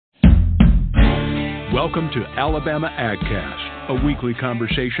Welcome to Alabama AgCast, a weekly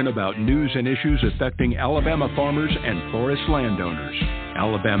conversation about news and issues affecting Alabama farmers and forest landowners.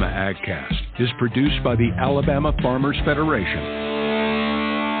 Alabama AgCast is produced by the Alabama Farmers Federation.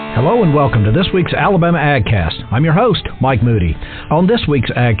 Hello and welcome to this week's Alabama AgCast. I'm your host, Mike Moody. On this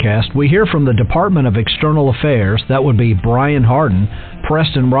week's AgCast, we hear from the Department of External Affairs, that would be Brian Hardin,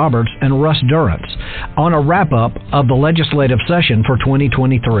 Preston Roberts, and Russ Durrance, on a wrap-up of the legislative session for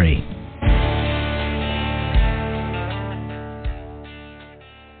 2023.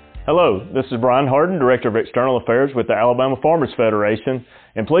 Hello, this is Brian Hardin, Director of External Affairs with the Alabama Farmers Federation,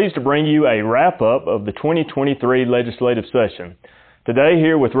 and pleased to bring you a wrap-up of the 2023 legislative session. Today,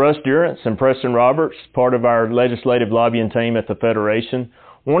 here with Russ Durrance and Preston Roberts, part of our legislative lobbying team at the Federation,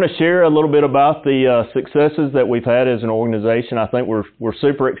 I want to share a little bit about the successes that we've had as an organization. I think we're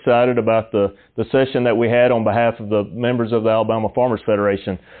super excited about the session that we had on behalf of the members of the Alabama Farmers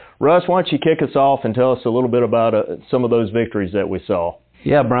Federation. Russ, why don't you kick us off and tell us a little bit about some of those victories that we saw?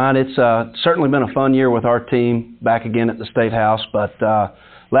 Yeah, Brian, it's certainly been a fun year with our team back again at the State House, but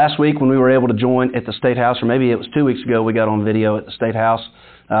last week when we were able to join at the State House, or maybe it was 2 weeks ago we got on video at the State House,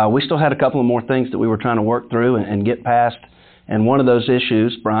 we still had a couple of more things that we were trying to work through and get past, and one of those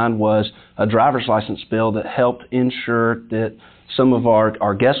issues, Brian, was a driver's license bill that helped ensure that some of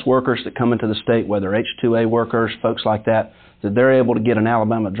our guest workers that come into the state, whether H-2A workers, folks like that they're able to get an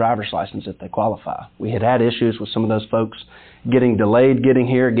Alabama driver's license if they qualify. We had issues with some of those folks getting delayed getting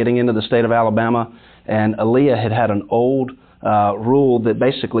here, getting into the state of Alabama, and ALEA had an old rule that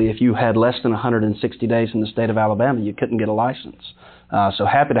basically if you had less than 160 days in the state of Alabama, you couldn't get a license. So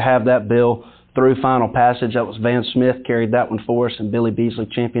happy to have that bill through final passage. That was Van Smith carried that one for us, and Billy Beasley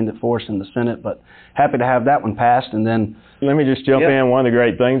championed it for us in the Senate, but happy to have that one passed. And then let me just jump in. One of the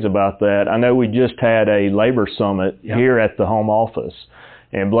great things about that, I know we just had a labor summit here at the home office,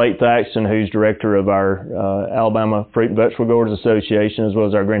 and Blake Thaxton, who's director of our Alabama Fruit and Vegetable Growers Association, as well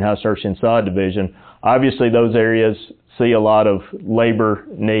as our Greenhouse Nursery and Sod Division, obviously those areas see a lot of labor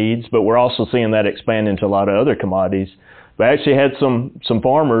needs, but we're also seeing that expand into a lot of other commodities. We actually had some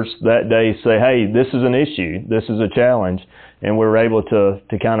farmers that day say, hey, this is an issue, this is a challenge, and we were able to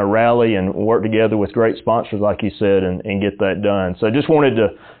kind of rally and work together with great sponsors, like you said, and get that done. So I just wanted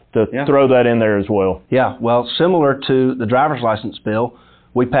to throw that in there as well. Yeah, well, similar to the driver's license bill,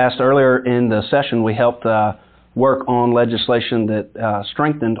 we passed earlier in the session, we helped work on legislation that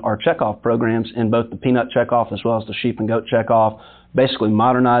strengthened our checkoff programs in both the peanut checkoff as well as the sheep and goat checkoff, basically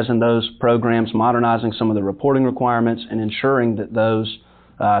modernizing those programs, modernizing some of the reporting requirements, and ensuring that those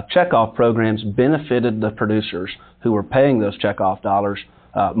checkoff programs benefited the producers who were paying those checkoff dollars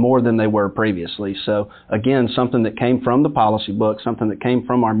more than they were previously. So again, something that came from the policy book, something that came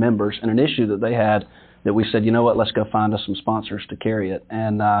from our members, and an issue that they had that we said, you know what, let's go find us some sponsors to carry it.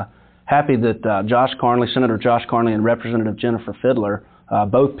 And happy that Josh Carnley, Senator Josh Carnley, and Representative Jennifer Fiddler,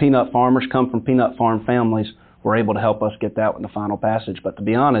 both peanut farmers, come from peanut farm families, were able to help us get that one to final passage. But to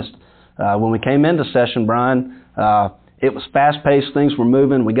be honest, when we came into session, Brian, it was fast-paced, things were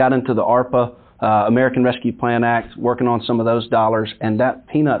moving. We got into the ARPA, American Rescue Plan Act, working on some of those dollars, and that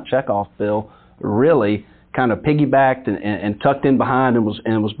peanut checkoff bill really kind of piggybacked and tucked in behind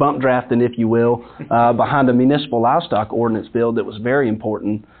and was bump drafting, if you will, behind a municipal livestock ordinance bill that was very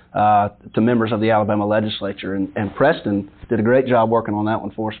important to members of the Alabama legislature. And Preston did a great job working on that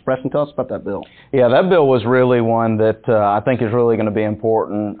one for us. Preston, tell us about that bill. Yeah, that bill was really one that I think is really going to be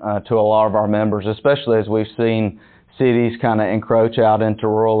important to a lot of our members, especially as we've seen cities kind of encroach out into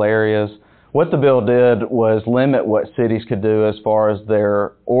rural areas. What the bill did was limit what cities could do as far as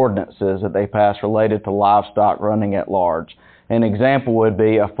their ordinances that they pass related to livestock running at large. An example would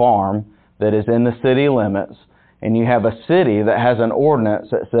be a farm that is in the city limits, and you have a city that has an ordinance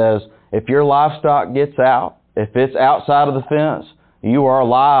that says if your livestock gets out, if it's outside of the fence, you are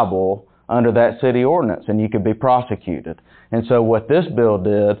liable under that city ordinance and you could be prosecuted. And so what this bill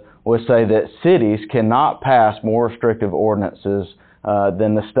did was say that cities cannot pass more restrictive ordinances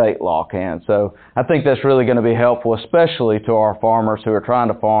than the state law can. So I think that's really going to be helpful, especially to our farmers who are trying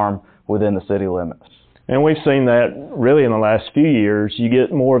to farm within the city limits. And we've seen that really in the last few years. You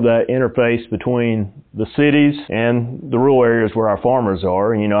get more of that interface between the cities and the rural areas where our farmers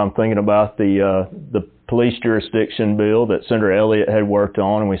are. And, you know, I'm thinking about the police jurisdiction bill that Senator Elliott had worked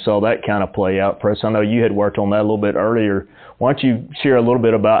on, and we saw that kind of play out. Press, I know you had worked on that a little bit earlier. Why don't you share a little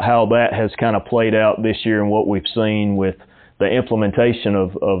bit about how that has kind of played out this year and what we've seen with the implementation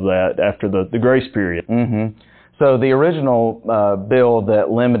of that after the grace period? Mm-hmm. So the original bill that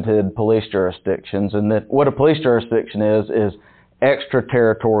limited police jurisdictions, and that what a police jurisdiction is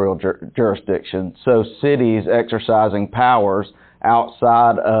extraterritorial jurisdiction. So cities exercising powers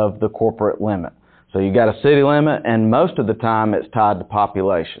outside of the corporate limit. So you got a city limit, and most of the time it's tied to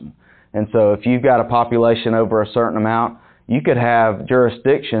population. And so if you've got a population over a certain amount, you could have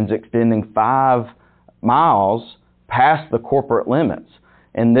jurisdictions extending 5 miles past the corporate limits.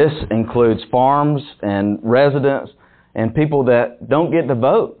 And this includes farms and residents and people that don't get to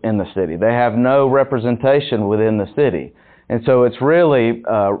vote in the city. They have no representation within the city. And so it's really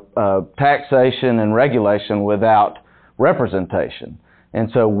taxation and regulation without representation. And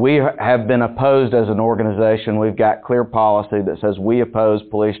so we have been opposed as an organization. We've got clear policy that says we oppose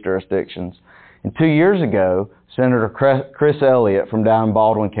police jurisdictions. And 2 years ago, Senator Chris Elliott from down in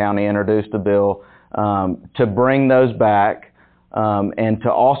Baldwin County introduced a bill to bring those back and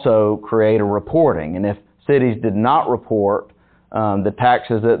to also create a reporting. And if cities did not report the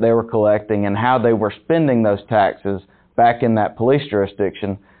taxes that they were collecting and how they were spending those taxes back in that police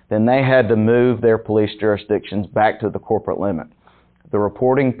jurisdiction, then they had to move their police jurisdictions back to the corporate limit. The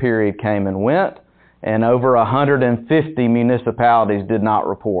reporting period came and went, and over 150 municipalities did not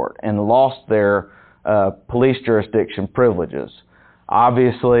report and lost their police jurisdiction privileges.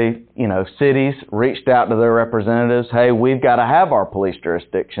 Obviously, cities reached out to their representatives, hey, we've got to have our police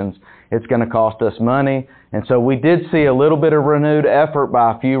jurisdictions. It's going to cost us money. And so we did see a little bit of renewed effort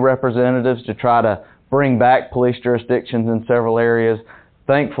by a few representatives to try to bring back police jurisdictions in several areas.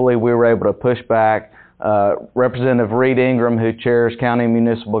 Thankfully, we were able to push back. Representative Reed Ingram, who chairs county and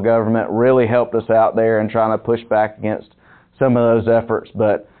municipal government, really helped us out there in trying to push back against some of those efforts,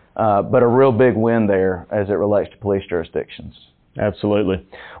 but a real big win there as it relates to police jurisdictions. Absolutely.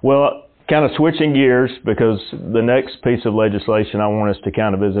 Well, kind of switching gears, because the next piece of legislation I want us to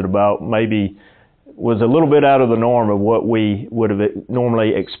kind of visit about maybe was a little bit out of the norm of what we would have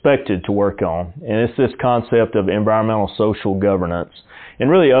normally expected to work on. And it's this concept of environmental social governance and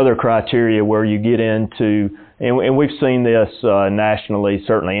really other criteria where you get into, and we've seen this nationally,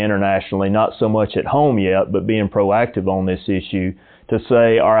 certainly internationally, not so much at home yet, but being proactive on this issue to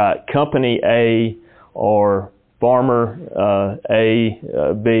say, all right, company A or farmer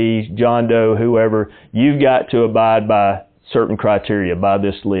A, B, John Doe, whoever, you've got to abide by certain criteria, by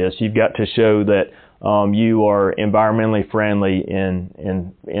this list. You've got to show that you are environmentally friendly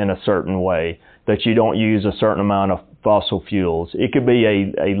in a certain way, that you don't use a certain amount of fossil fuels. It could be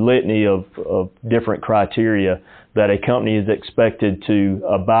a litany of different criteria that a company is expected to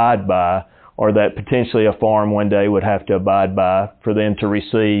abide by, or that potentially a farm one day would have to abide by for them to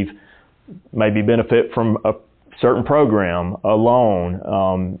receive maybe benefit from a certain program, a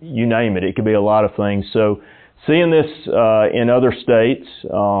loan, you name it. It could be a lot of things. So seeing this in other states,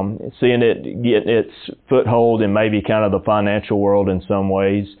 seeing it get its foothold in maybe kind of the financial world in some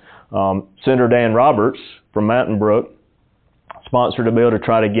ways, Senator Dan Roberts from Mountain Brook sponsored a bill to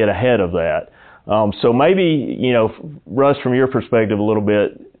try to get ahead of that. So maybe, Russ, from your perspective a little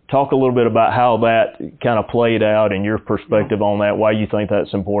bit, talk a little bit about how that kind of played out and your perspective on that, why you think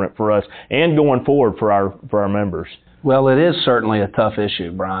that's important for us and going forward for our members. Well, it is certainly a tough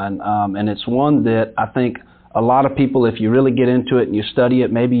issue, Brian, and it's one that I think a lot of people, if you really get into it and you study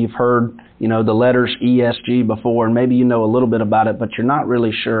it, maybe you've heard, the letters ESG before, and maybe you know a little bit about it, but you're not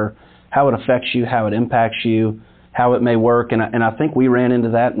really sure how it affects you, how it impacts you, how it may work. And I think we ran into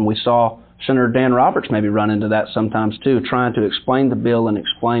that, and we saw Senator Dan Roberts maybe run into that sometimes too, trying to explain the bill and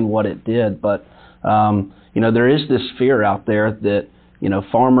explain what it did. But, there is this fear out there that,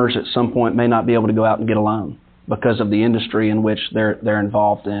 farmers at some point may not be able to go out and get a loan because of the industry in which they're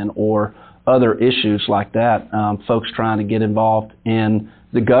involved in, or other issues like that, folks trying to get involved in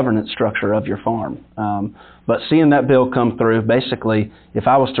the governance structure of your farm. But seeing that bill come through, basically, if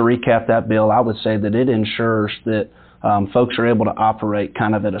I was to recap that bill, I would say that it ensures that folks are able to operate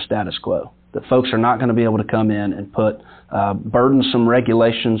kind of at a status quo, that folks are not going to be able to come in and put burdensome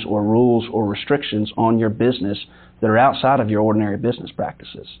regulations or rules or restrictions on your business that are outside of your ordinary business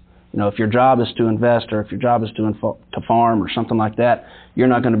practices. If your job is to invest, or if your job is to farm or something like that, you're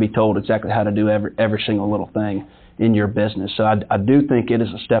not going to be told exactly how to do every single little thing in your business. So I do think it is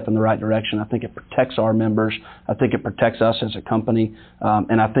a step in the right direction. I think it protects our members. I think it protects us as a company.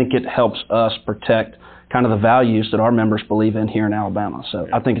 And I think it helps us protect kind of the values that our members believe in here in Alabama. So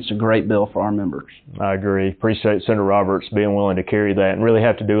I think it's a great bill for our members. I agree. Appreciate Senator Roberts being willing to carry that and really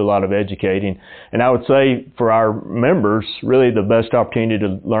have to do a lot of educating. And I would say for our members, really the best opportunity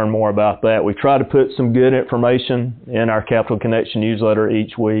to learn more about that. We try to put some good information in our Capital Connection newsletter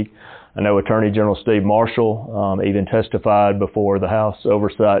each week. I know Attorney General Steve Marshall even testified before the House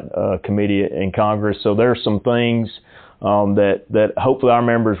Oversight Committee in Congress. So there are some things that hopefully our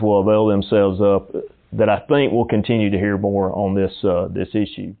members will avail themselves of, that I think we'll continue to hear more on this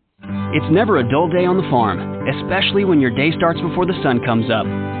issue. It's never a dull day on the farm, especially when your day starts before the sun comes up.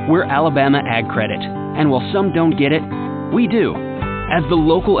 We're Alabama Ag Credit, and while some don't get it, we do. As the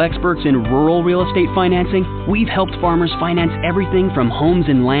local experts in rural real estate financing, we've helped farmers finance everything from homes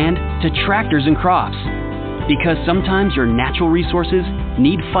and land to tractors and crops. Because sometimes your natural resources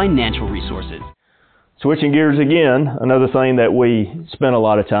need financial resources. Switching gears again, another thing that we spend a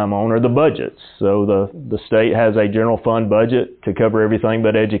lot of time on are the budgets. So the state has a general fund budget to cover everything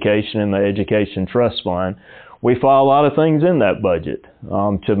but education and the education trust fund. We file a lot of things in that budget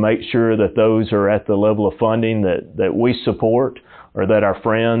to make sure that those are at the level of funding that we support or that our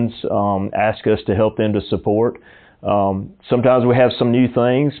friends ask us to help them to support. Sometimes we have some new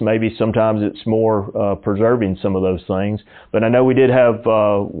things. Maybe sometimes it's more preserving some of those things. But I know we did have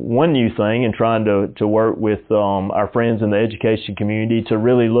one new thing in trying to work with our friends in the education community to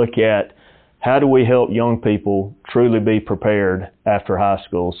really look at how do we help young people truly be prepared after high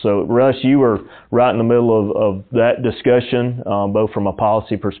school. So Russ, you were right in the middle of that discussion, both from a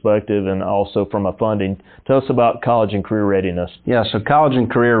policy perspective and also from a funding. Tell us about college and career readiness. Yeah, so college and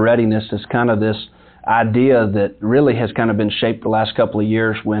career readiness is kind of this idea that really has kind of been shaped the last couple of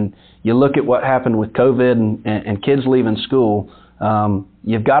years. When you look at what happened with COVID and kids leaving school,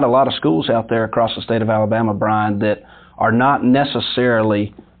 you've got a lot of schools out there across the state of Alabama, Brian, that are not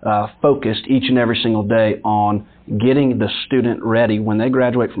necessarily focused each and every single day on getting the student ready when they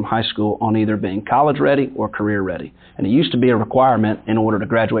graduate from high school on either being college ready or career ready. And it used to be a requirement in order to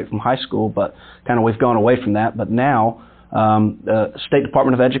graduate from high school, but kind of we've gone away from that. But now the State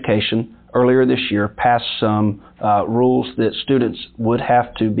Department of Education earlier this year passed some rules that students would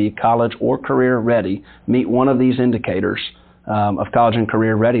have to be college or career ready, meet one of these indicators of college and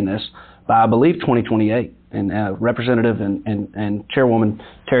career readiness by, I believe, 2028. And Representative and Chairwoman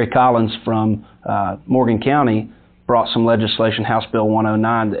Terry Collins from Morgan County brought some legislation, House Bill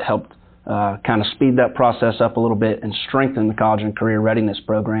 109, that helped kind of speed that process up a little bit and strengthen the college and career readiness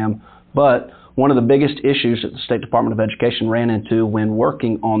program. But one of the biggest issues that the State Department of Education ran into when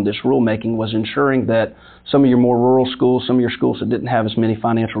working on this rulemaking was ensuring that some of your more rural schools, some of your schools that didn't have as many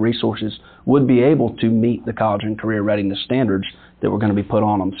financial resources, would be able to meet the college and career readiness standards that were going to be put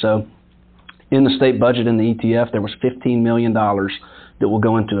on them. So in the state budget in the ETF, there was $15 million that will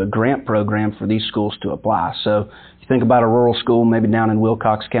go into a grant program for these schools to apply. So if you think about a rural school, maybe down in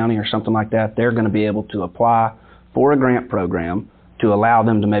Wilcox County or something like that, they're going to be able to apply for a grant program to allow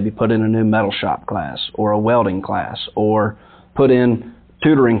them to maybe put in a new metal shop class or a welding class or put in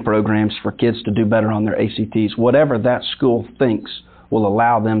tutoring programs for kids to do better on their ACTs. Whatever that school thinks will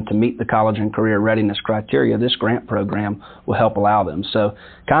allow them to meet the college and career readiness criteria, this grant program will help allow them. So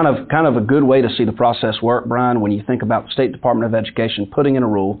kind of a good way to see the process work, Brian, when you think about the State Department of Education putting in a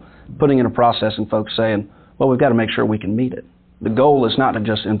rule, putting in a process, and folks saying, well, we've got to make sure we can meet it. The goal is not to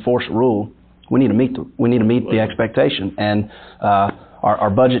just enforce a rule. We need to meet the expectation, and our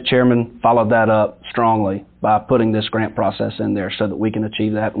budget chairman followed that up strongly by putting this grant process in there so that we can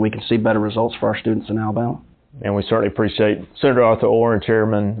achieve that and we can see better results for our students in Alabama. And we certainly appreciate Senator Arthur Orr and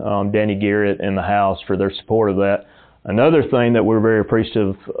Chairman Danny Garrett in the House for their support of that. Another thing that we're very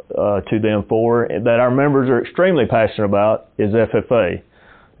appreciative to them for, that our members are extremely passionate about, is FFA.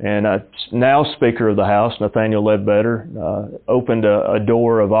 And now Speaker of the House, Nathaniel Ledbetter, opened a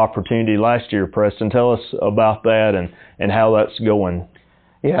door of opportunity last year. Preston, tell us about that and how that's going.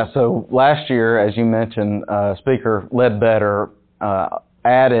 Yeah, so last year, as you mentioned, Speaker Ledbetter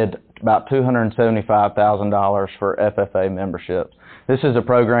added about $275,000 for FFA memberships. This is a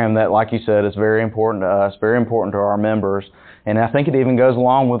program that, like you said, is very important to us, very important to our members, and I think it even goes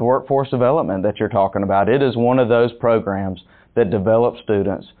along with workforce development that you're talking about. It is one of those programs that develops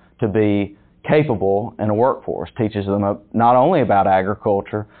students to be capable in a workforce, teaches them not only about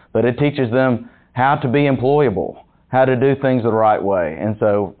agriculture, but it teaches them how to be employable, how to do things the right way. And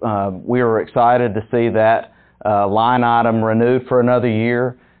so we were excited to see that line item renewed for another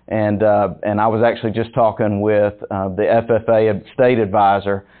year. And I was actually just talking with the FFA state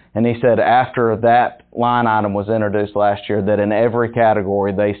advisor, and he said after that line item was introduced last year that in every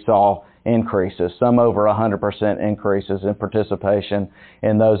category they saw increases, some over 100% increases in participation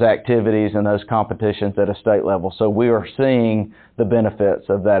in those activities and those competitions at a state level. So we are seeing the benefits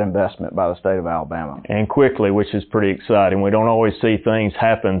of that investment by the state of Alabama. And quickly, which is pretty exciting. We don't always see things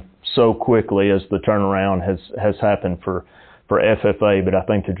happen so quickly as the turnaround has happened for FFA, but I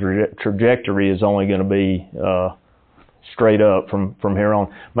think the trajectory is only going to be straight up from here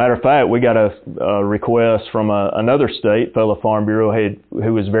on. Matter of fact, we got a request from another state, fellow Farm Bureau head,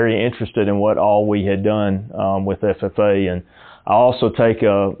 who was very interested in what all we had done with FFA. And I'll also take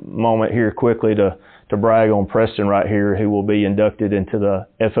a moment here quickly to to brag on Preston right here, who will be inducted into the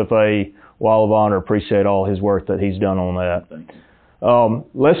FFA Wall of Honor. Appreciate all his work that he's done on that. Thank you.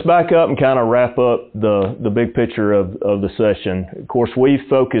 Let's back up and kind of wrap up the big picture of the session. Of course, we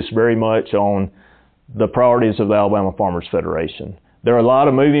focus very much on the priorities of the Alabama Farmers Federation. There are a lot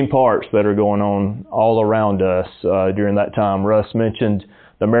of moving parts that are going on all around us during that time. Russ mentioned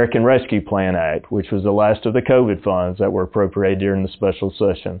the American Rescue Plan Act, which was the last of the COVID funds that were appropriated during the special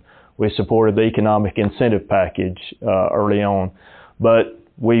session. We supported the economic incentive package early on. But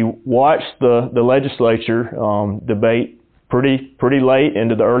we watched the legislature debate pretty late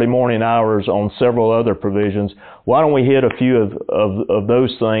into the early morning hours on several other provisions. Why don't we hit a few of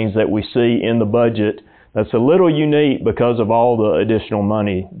those things that we see in the budget that's a little unique because of all the additional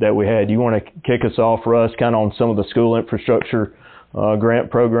money that we had? You want to kick us off, Russ, kind of on some of the school infrastructure grant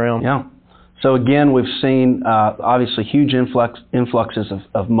program? Yeah. So again, we've seen obviously huge influxes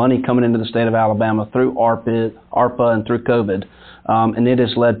of money coming into the state of Alabama through ARPA and through COVID, and it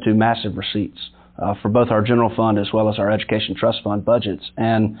has led to massive receipts for both our general fund as well as our education trust fund budgets.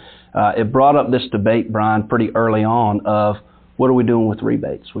 And it brought up this debate, Brian, pretty early on of what are we doing with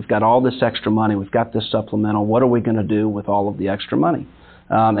rebates? We've got all this extra money. We've got this supplemental. What are we going to do with all of the extra money?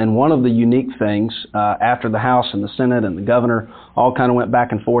 And one of the unique things, after the House and the Senate and the governor all kind of went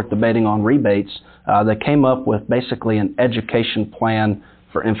back and forth debating on rebates, they came up with basically an education plan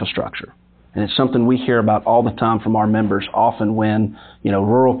for infrastructure. And it's something we hear about all the time from our members, often when,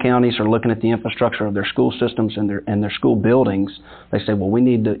 rural counties are looking at the infrastructure of their school systems and their school buildings. They say, well, we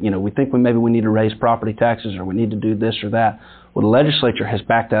need to, we think maybe we need to raise property taxes, or we need to do this or that. Well, the legislature has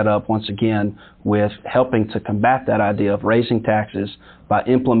backed that up once again with helping to combat that idea of raising taxes by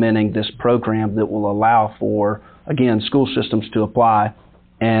implementing this program that will allow for, again, school systems to apply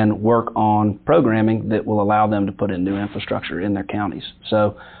and work on programming that will allow them to put in new infrastructure in their counties.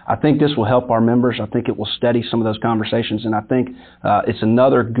 So I think this will help our members. I think it will steady some of those conversations, and I think it's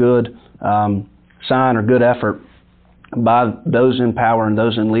another good sign or good effort by those in power and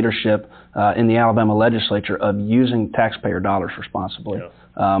those in leadership in the Alabama legislature of using taxpayer dollars responsibly.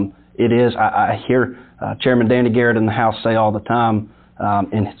 Yeah. It is, I hear Chairman Danny Garrett in the House say all the time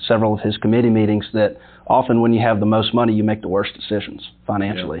in several of his committee meetings that often when you have the most money, you make the worst decisions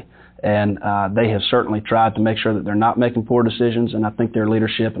financially. Yeah. And they have certainly tried to make sure that they're not making poor decisions, and I think their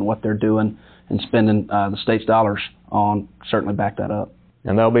leadership and what they're doing and spending the state's dollars on certainly back that up.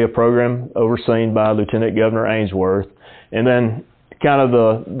 And that'll be a program overseen by Lieutenant Governor Ainsworth. And then kind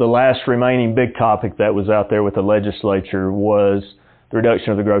of the last remaining big topic that was out there with the legislature was the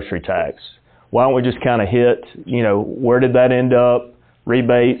reduction of the grocery tax. Why don't we just kind of hit, where did that end up?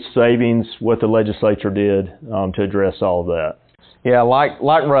 Rebates, savings, what the legislature did to address all of that. Yeah, like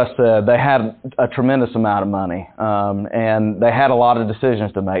Russ said, they had a tremendous amount of money, and they had a lot of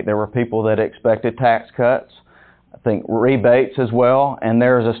decisions to make. There were people that expected tax cuts, I think rebates as well, and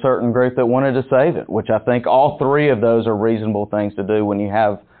there's a certain group that wanted to save it, which I think all three of those are reasonable things to do when you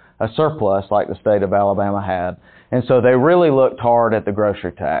have a surplus like the state of Alabama had. And so they really looked hard at the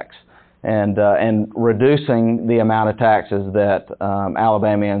grocery tax and reducing the amount of taxes that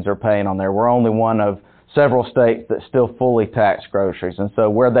Alabamians are paying on there. We're only one of several states that still fully tax groceries. And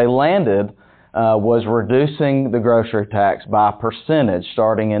so where they landed was reducing the grocery tax by a percentage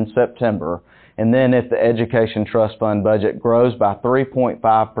starting in September. And then if the Education Trust Fund budget grows by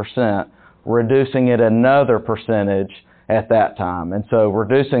 3.5%, reducing it another percentage at that time. And so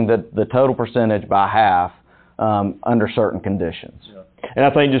reducing the total percentage by half under certain conditions. Yeah. And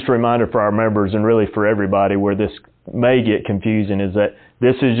I think just a reminder for our members and really for everybody where this may get confusing is that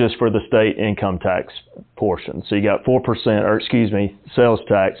this is just for the state income tax portion. So you got 4%, sales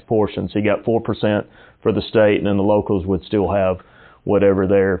tax portion. So you got 4% for the state, and then the locals would still have whatever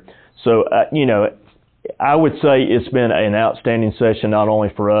there. So, I would say it's been an outstanding session, not only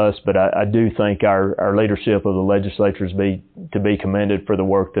for us, but I do think our leadership of the legislature is to be commended for the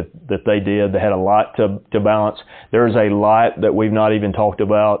work that they did. They had a lot to balance. There's a lot that we've not even talked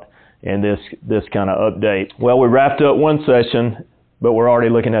about in this kind of update. Well, we wrapped up one session, but we're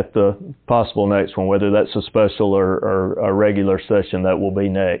already looking at the possible next one, whether that's a special or a regular session that will be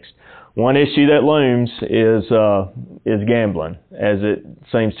next. One issue that looms is gambling, as it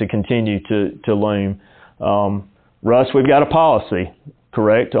seems to continue to loom. Russ, we've got a policy,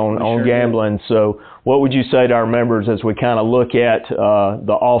 correct, on gambling. So what would you say to our members as we kind of look at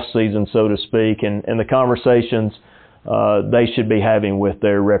the off-season, so to speak, and the conversations they should be having with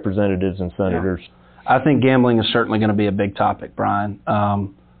their representatives and senators? Yeah. I think gambling is certainly going to be a big topic, Brian.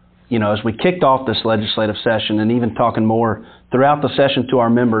 As we kicked off this legislative session and even talking more throughout the session to our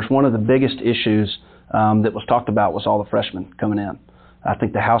members, one of the biggest issues that was talked about was all the freshmen coming in. I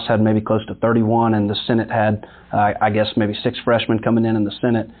think the House had maybe close to 31, and the Senate had, I guess, maybe 6 freshmen coming in the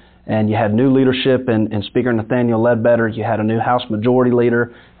Senate. And you had new leadership in Speaker Nathaniel Ledbetter. You had a new House Majority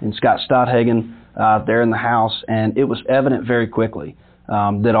Leader in Scott Stothagen there in the House. And it was evident very quickly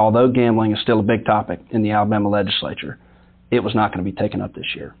that although gambling is still a big topic in the Alabama legislature, it was not going to be taken up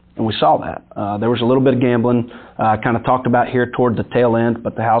this year. And we saw that. There was a little bit of gambling kind of talked about here toward the tail end,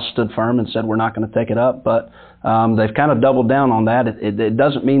 but the House stood firm and said we're not going to take it up. But they've kind of doubled down on that. It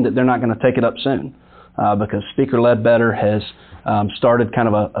doesn't mean that they're not going to take it up soon because Speaker Ledbetter has started kind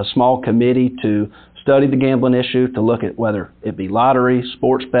of a small committee to study the gambling issue, to look at whether it be lottery,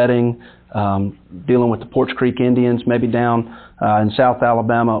 sports betting, dealing with the Porch Creek Indians, maybe down in South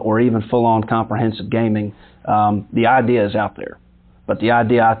Alabama, or even full-on comprehensive gaming. The idea is out there. But the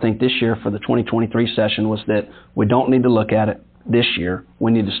idea, I think, this year for the 2023 session was that we don't need to look at it this year.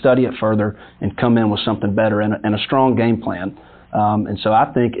 We need to study it further and come in with something better and a strong game plan. And so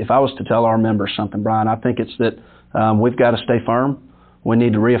I think if I was to tell our members something, Brian, I think it's that we've got to stay firm. We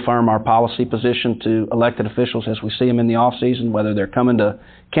need to reaffirm our policy position to elected officials as we see them in the off season, whether they're coming to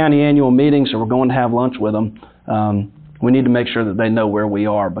county annual meetings or we're going to have lunch with them. We need to make sure that they know where we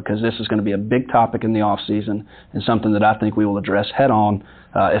are, because this is going to be a big topic in the off season and something that I think we will address head on,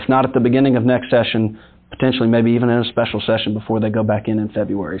 if not at the beginning of next session, potentially maybe even in a special session before they go back in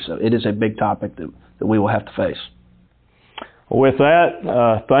February. So it is a big topic that we will have to face. Well, with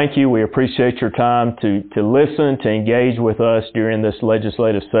that, thank you. We appreciate your time to listen, to engage with us during this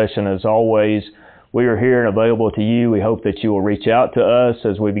legislative session. As always, we are here and available to you. We hope that you will reach out to us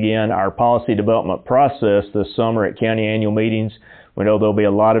as we begin our policy development process this summer at county annual meetings. We know there'll be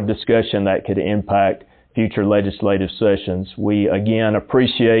a lot of discussion that could impact future legislative sessions. We, again,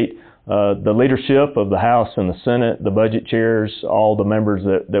 appreciate the leadership of the House and the Senate, the budget chairs, all the members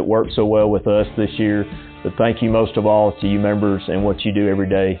that worked so well with us this year. But thank you most of all to you members and what you do every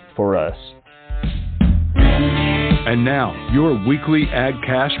day for us. And now, your weekly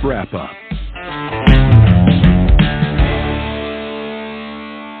AgCast wrap-up.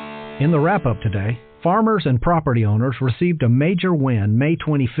 In the wrap-up today, farmers and property owners received a major win May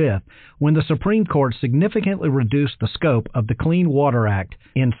 25th when the Supreme Court significantly reduced the scope of the Clean Water Act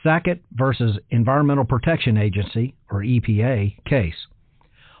in Sackett versus Environmental Protection Agency, or EPA, case.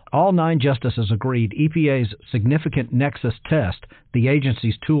 All 9 justices agreed EPA's significant nexus test, the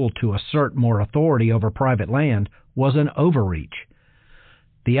agency's tool to assert more authority over private land, was an overreach.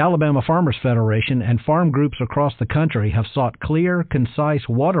 The Alabama Farmers Federation and farm groups across the country have sought clear, concise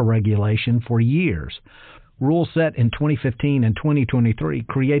water regulation for years. Rules set in 2015 and 2023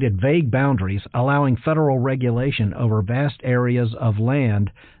 created vague boundaries allowing federal regulation over vast areas of land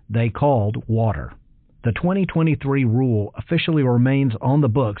they called water. The 2023 rule officially remains on the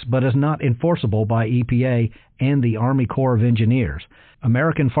books but is not enforceable by EPA and the Army Corps of Engineers.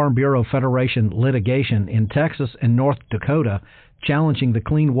 American Farm Bureau Federation litigation in Texas and North Dakota challenging the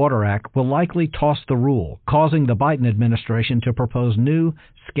Clean Water Act will likely toss the rule, causing the Biden administration to propose new,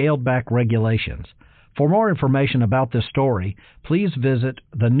 scaled-back regulations. For more information about this story, please visit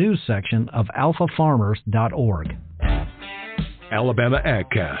the news section of alphafarmers.org. Alabama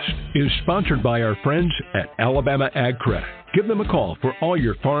AgCast is sponsored by our friends at Alabama Ag Credit. Give them a call for all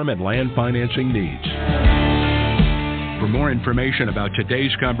your farm and land financing needs. For more information about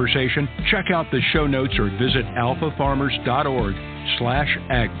today's conversation, check out the show notes or visit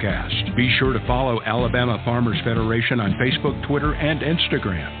alphafarmers.org/agcast. Be sure to follow Alabama Farmers Federation on Facebook, Twitter, and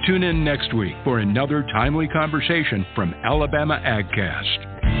Instagram. Tune in next week for another timely conversation from Alabama AgCast.